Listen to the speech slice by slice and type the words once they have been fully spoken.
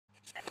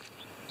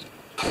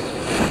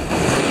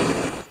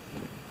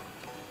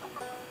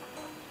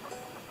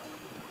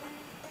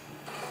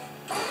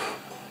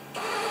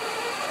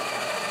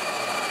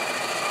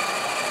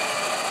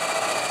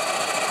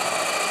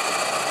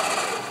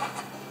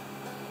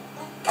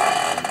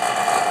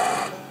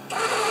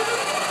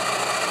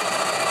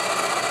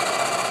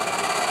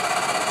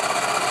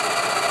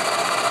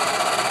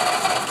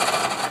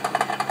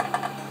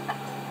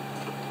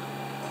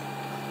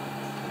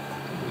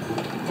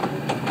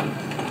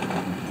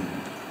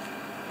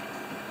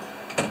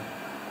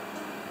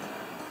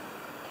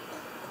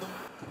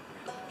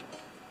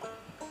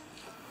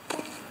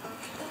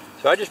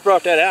So I just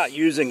brought that out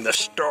using the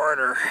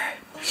starter.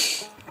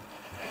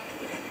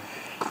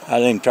 I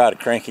didn't even try to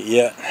crank it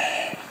yet.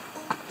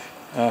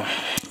 Hey,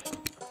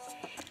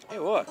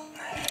 look.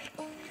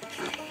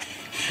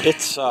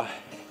 It's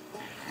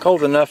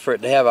cold enough for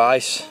it to have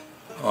ice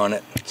on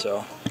it,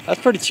 so that's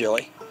pretty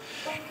chilly.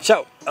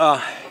 So,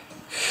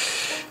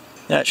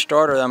 that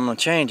starter that I'm going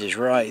to change is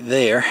right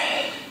there.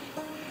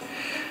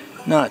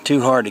 Not too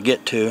hard to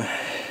get to.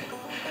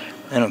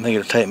 I don't think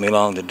it'll take me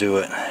long to do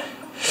it.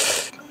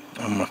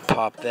 I'm going to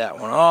pop that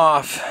one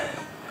off.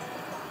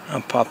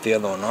 I'll pop the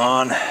other one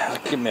on.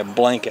 Give me a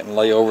blanket and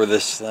lay over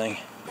this thing.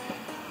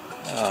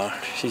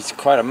 She's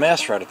quite a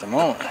mess right at the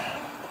moment.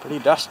 Pretty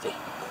dusty.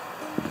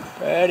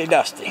 Pretty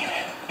dusty.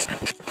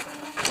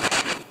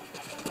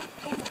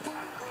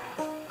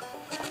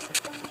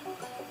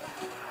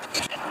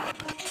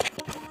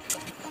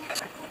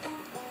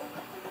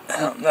 I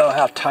don't know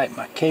how tight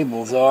my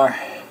cables are.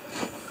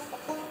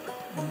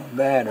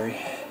 Battery.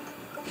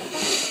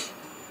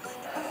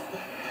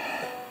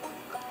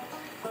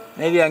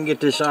 Maybe I can get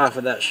this off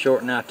without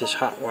shorting out this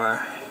hot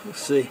wire. We'll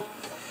see.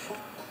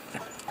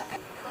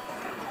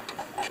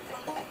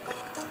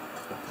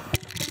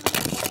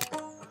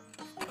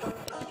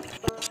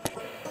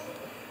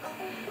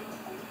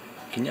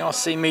 Can y'all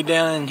see me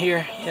down in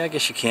here? Yeah, I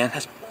guess you can.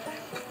 That's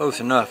close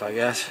enough, I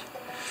guess.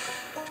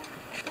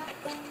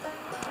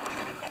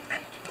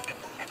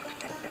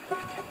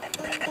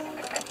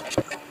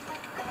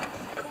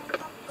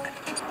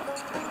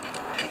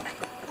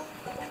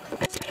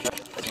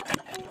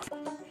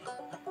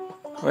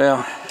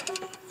 Well,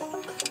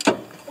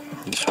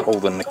 I'm just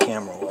holding the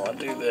camera while I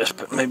do this,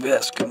 but maybe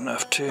that's good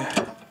enough too.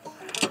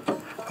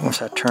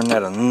 Once I turn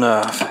that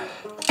enough,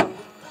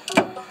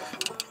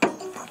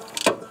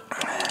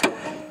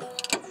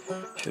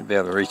 should be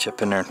able to reach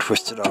up in there and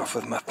twist it off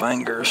with my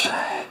fingers.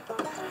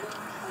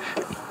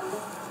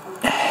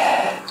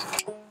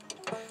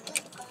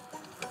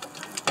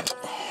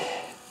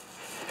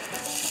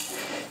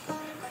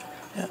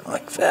 Yeah,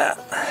 like that.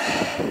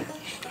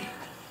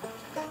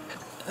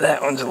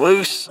 That one's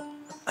loose.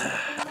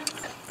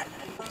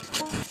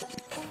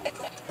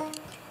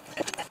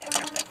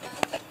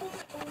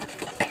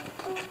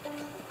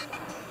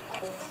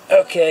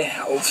 Okay,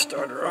 old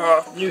starter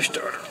off, new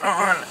starter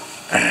on.